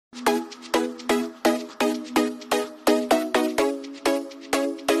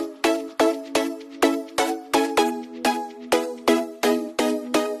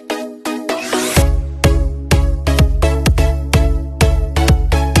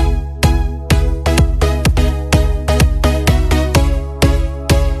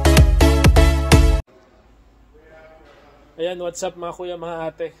Ayan, what's up mga kuya, mga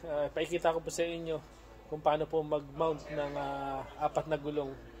ate. Paikita ko po sa inyo kung paano po mag-mount ng apat na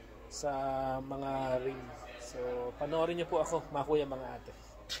gulong sa mga ring. So, panoorin niyo po ako mga kuya, mga ate.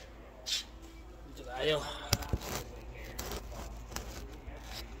 Dito tayo.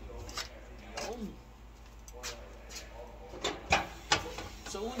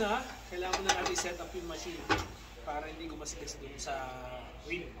 So una, kailangan na natin set up yung machine para hindi gumasgas dun sa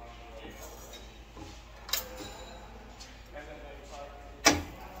ring.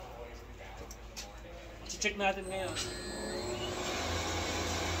 Check natin ngayon.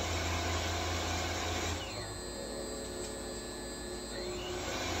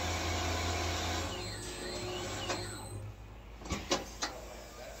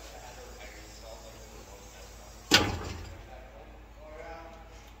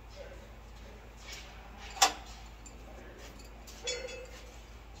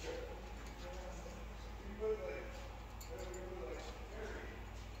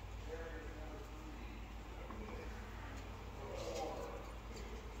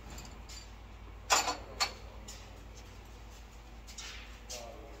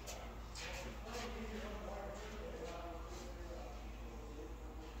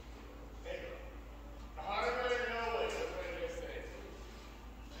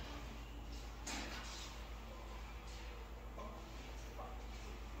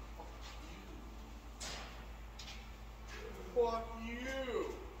 Fuck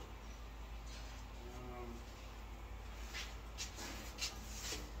you!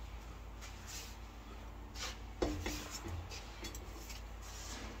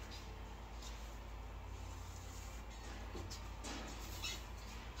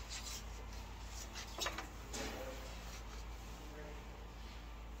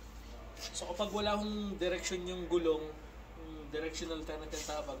 So kapag wala akong direction yung gulong, yung directional time na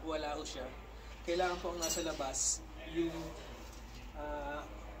tinatawag, wala ko siya, kailangan po ang nasa labas yung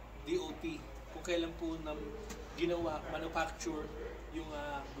DOT. Kung kailan po na ginawa, manufacture yung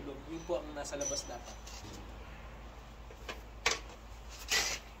gulong, yun po ang nasa labas dapat.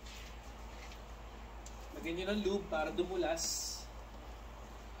 Lagyan nyo ng lube para dumulas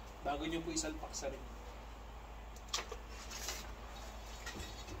bago nyo po isalpak sa ring.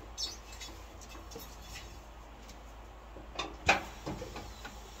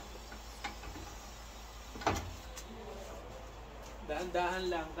 Dahan-dahan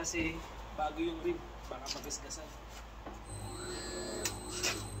lang kasi bago yung rim, baka magasgasan.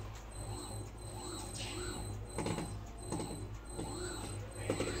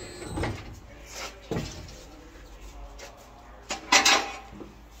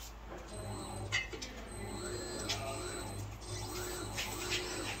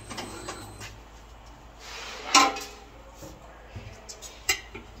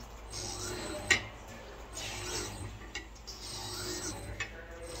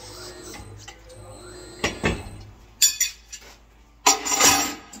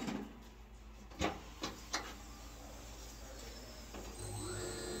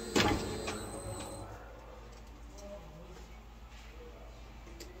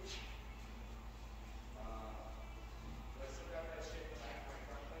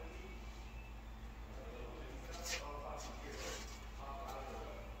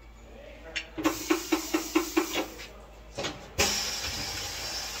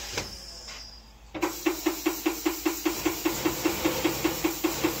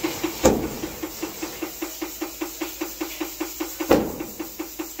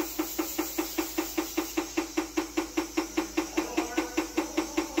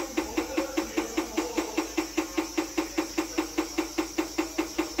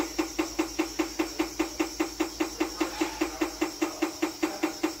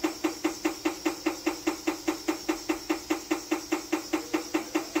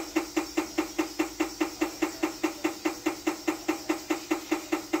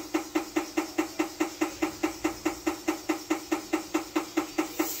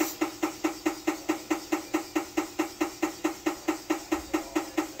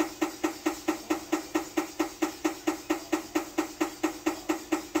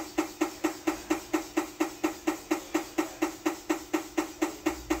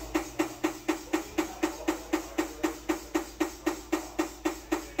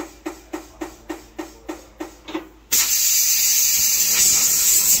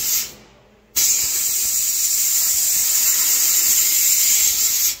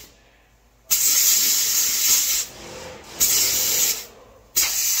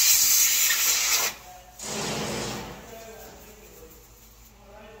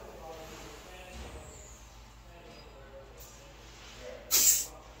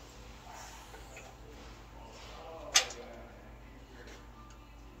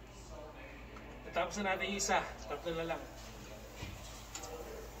 Tapos na natin yung isa. Tatlo na lang.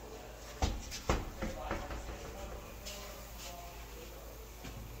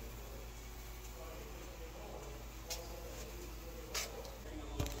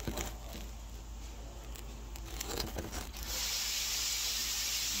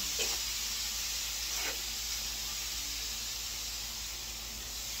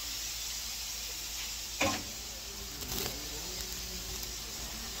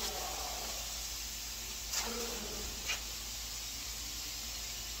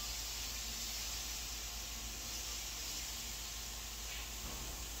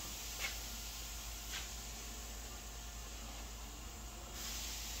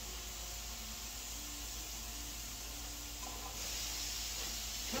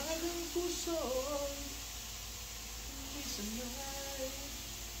 Parang puso'y hindi sanay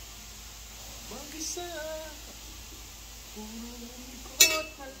mag-isa. Puro likot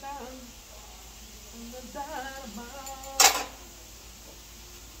na lang ang nadarama.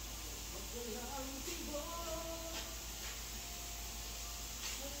 Walang tibok,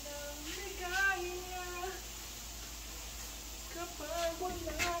 walang ligaya kapag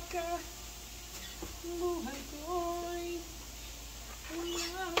wala ka. Buhay ko'y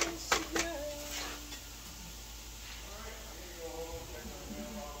walang siya.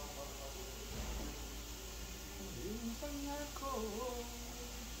 Yung pangako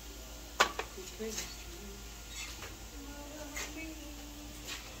ika'y maraming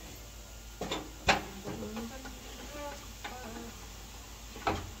bumanda pa.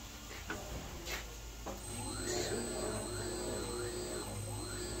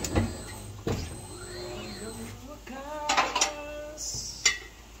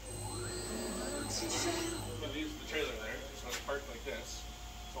 Parked like this,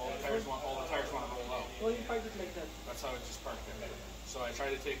 so all the tires want to roll out. Well, you park it like that. That's how it just parked there. So I try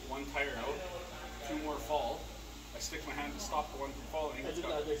to take one tire out, two more fall. I stick my hand to stop the one from falling. It's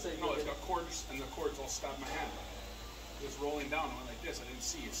got cords, and the cords all stab my hand. It was rolling down, I went like this. I didn't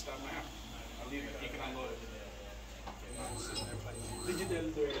see it, stabbed my hand. I leave it. He can unload it. Did you tell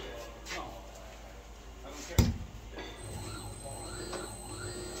the? No, I don't care.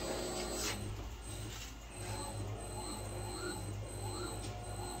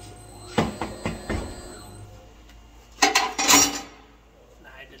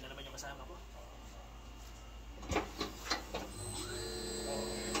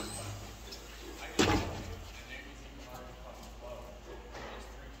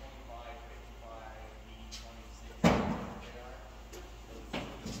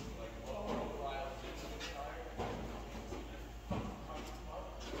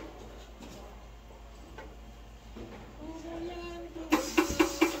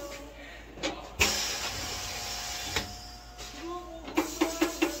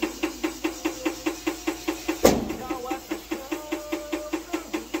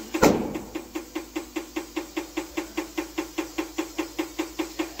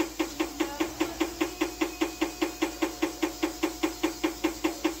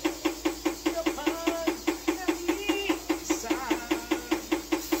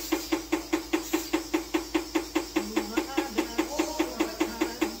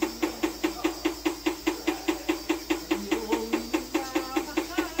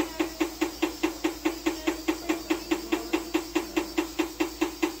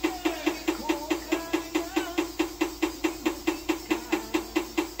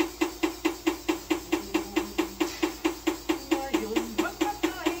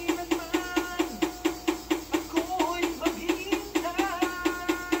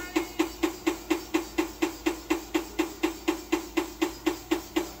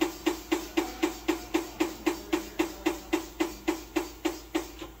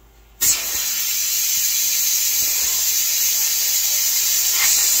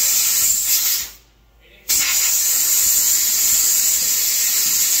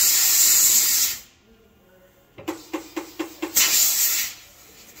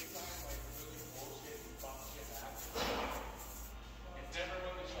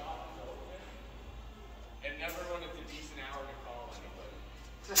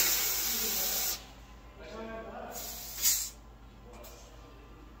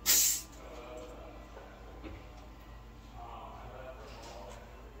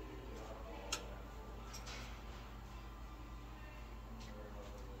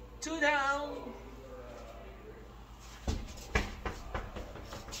 Two down.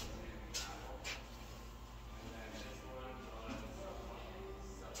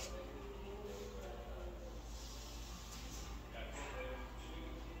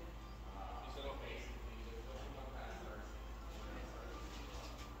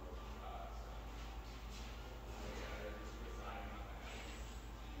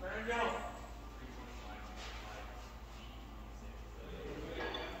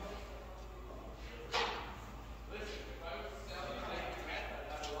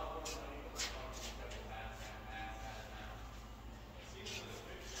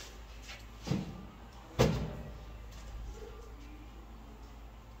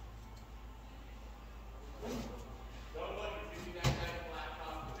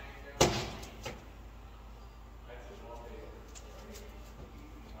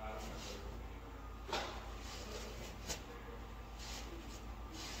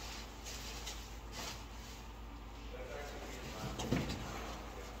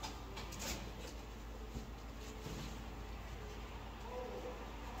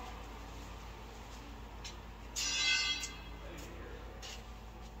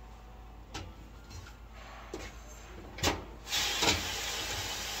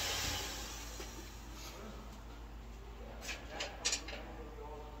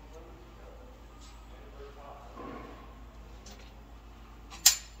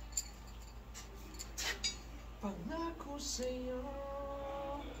 sa'yo,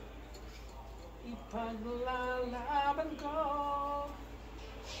 ipaglalaban ko.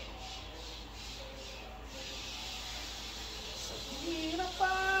 Sa hirap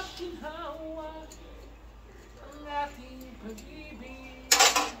at ginhawa ang ating pag-ibig.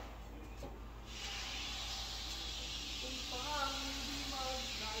 Kung paano di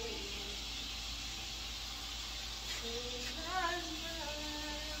magkalit, kailanman.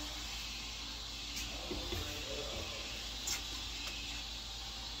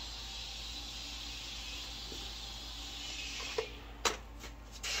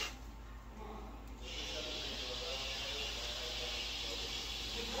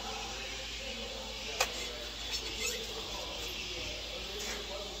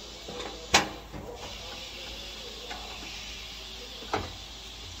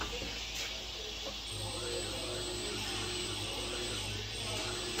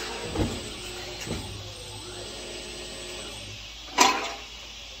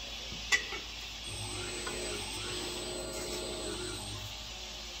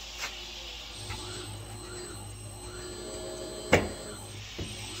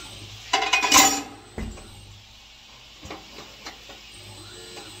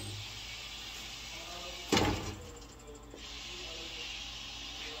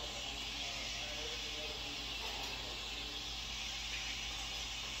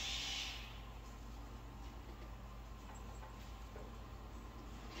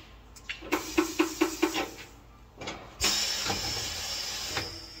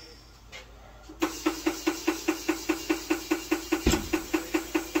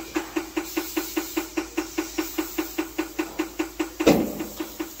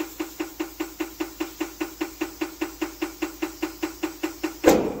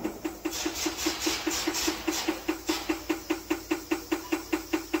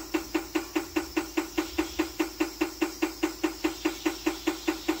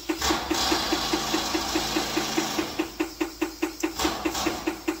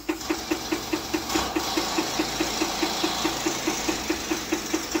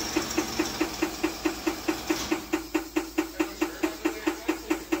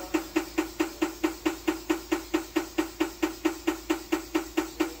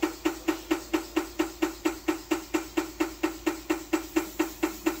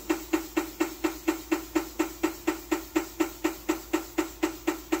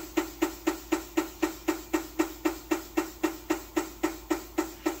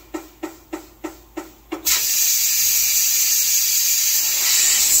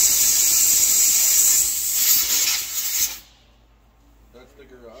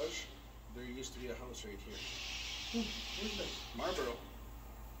 right here. Where's that? Marlboro.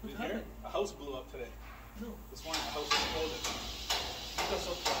 What You hear? happened? A house blew up today. No. This morning, a house exploded. Because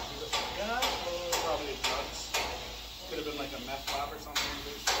of what? Because of gas or... Probably drugs. Could have been like a meth lab or something.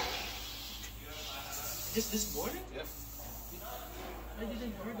 Just this morning? Yep. I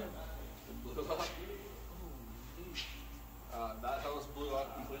didn't hear that. It blew up. That house blew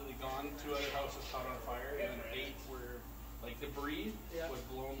up, completely gone. 2 other houses caught on fire, and then 8 were, like, debris was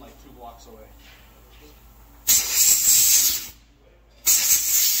blown like 2 blocks away.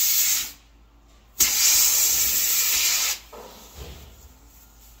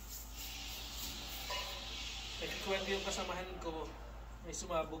 Nagkikwento yung kasamahan ko, may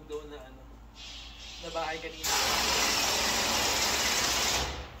sumabog doon na ano, na bahay kanina.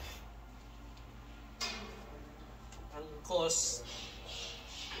 Ang cause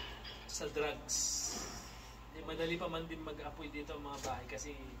sa drugs. Madali pa man din mag-apoy dito ang mga bahay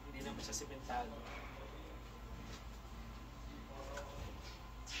kasi hindi naman siya sementado.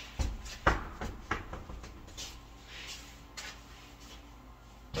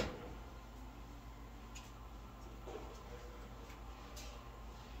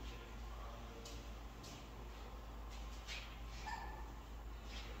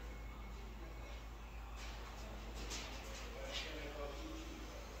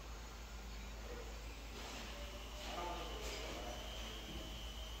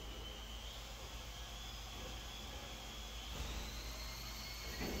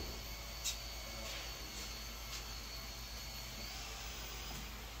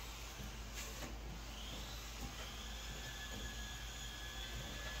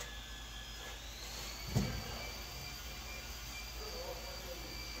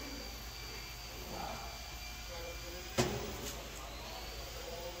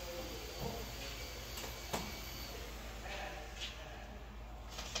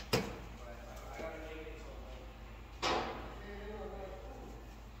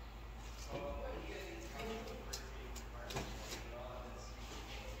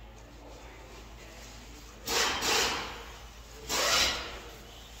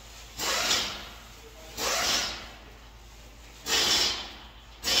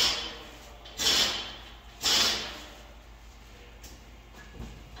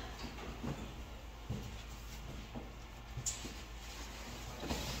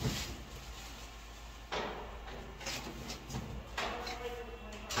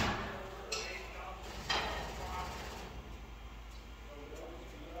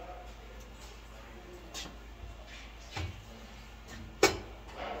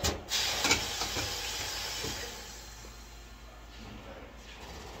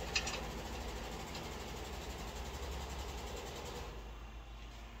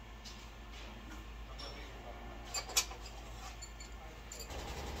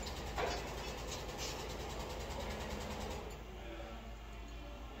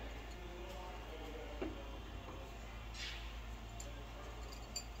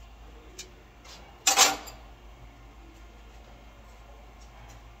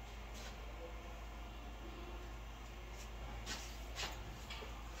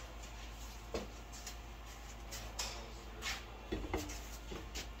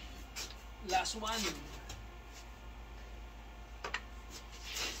 last one.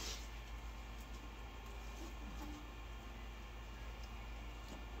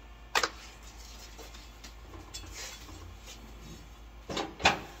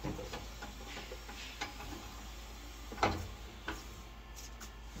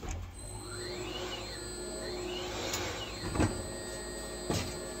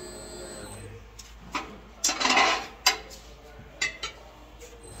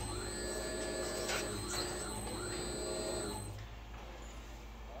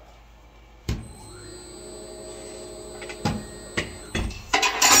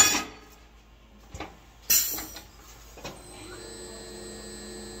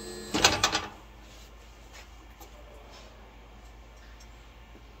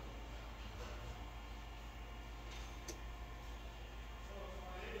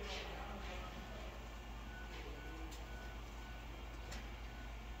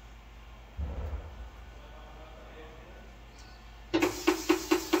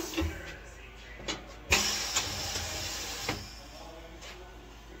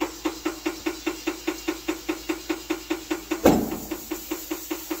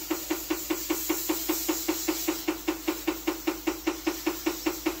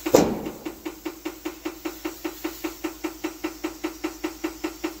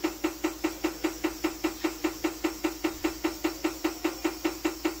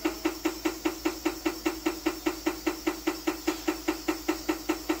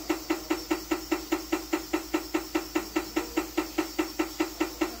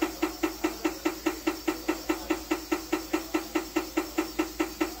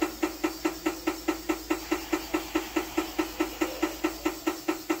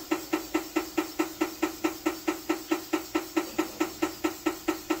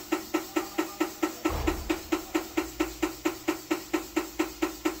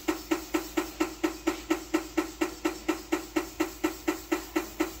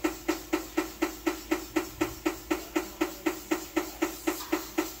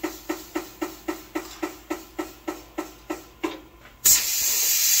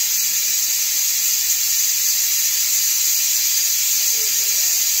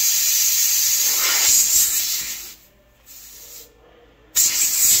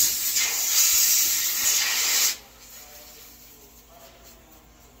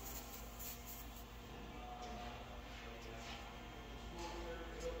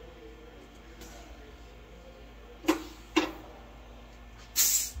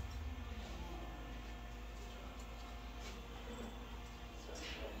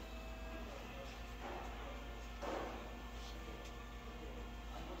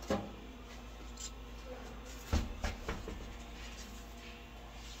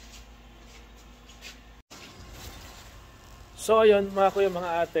 So ayun mga kuya,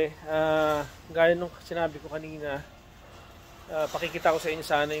 mga ate, gaya nung sinabi ko kanina, pakikita ko sa inyo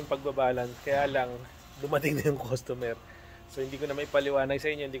sana yung pagbabalance, kaya lang dumating na yung customer. So hindi ko na maipaliwanag sa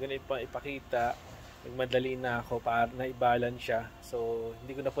inyo, hindi ko na ipakita, nagmadali na ako para na i-balance siya. So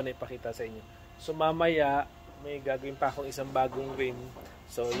hindi ko na po na ipakita sa inyo. So mamaya may gagawin pa akong isang bagong rim.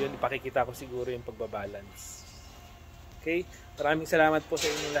 So yun, ipakikita ko siguro yung pagbabalance. Okay, maraming salamat po sa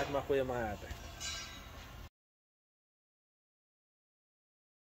inyo lahat mga kuya, mga ate.